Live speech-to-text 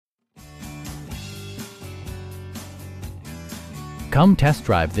Come test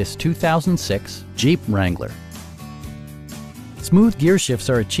drive this 2006 Jeep Wrangler. Smooth gear shifts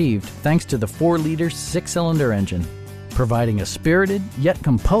are achieved thanks to the 4-liter 6-cylinder engine, providing a spirited yet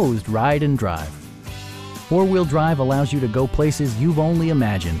composed ride and drive. 4-wheel drive allows you to go places you've only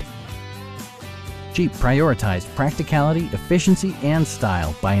imagined. Jeep prioritized practicality, efficiency, and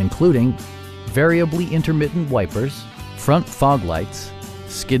style by including variably intermittent wipers, front fog lights,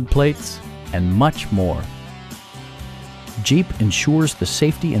 skid plates, and much more. Jeep ensures the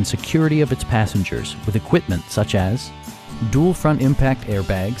safety and security of its passengers with equipment such as dual front impact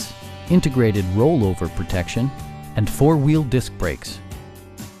airbags, integrated rollover protection, and 4-wheel disc brakes.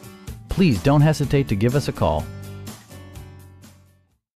 Please don't hesitate to give us a call.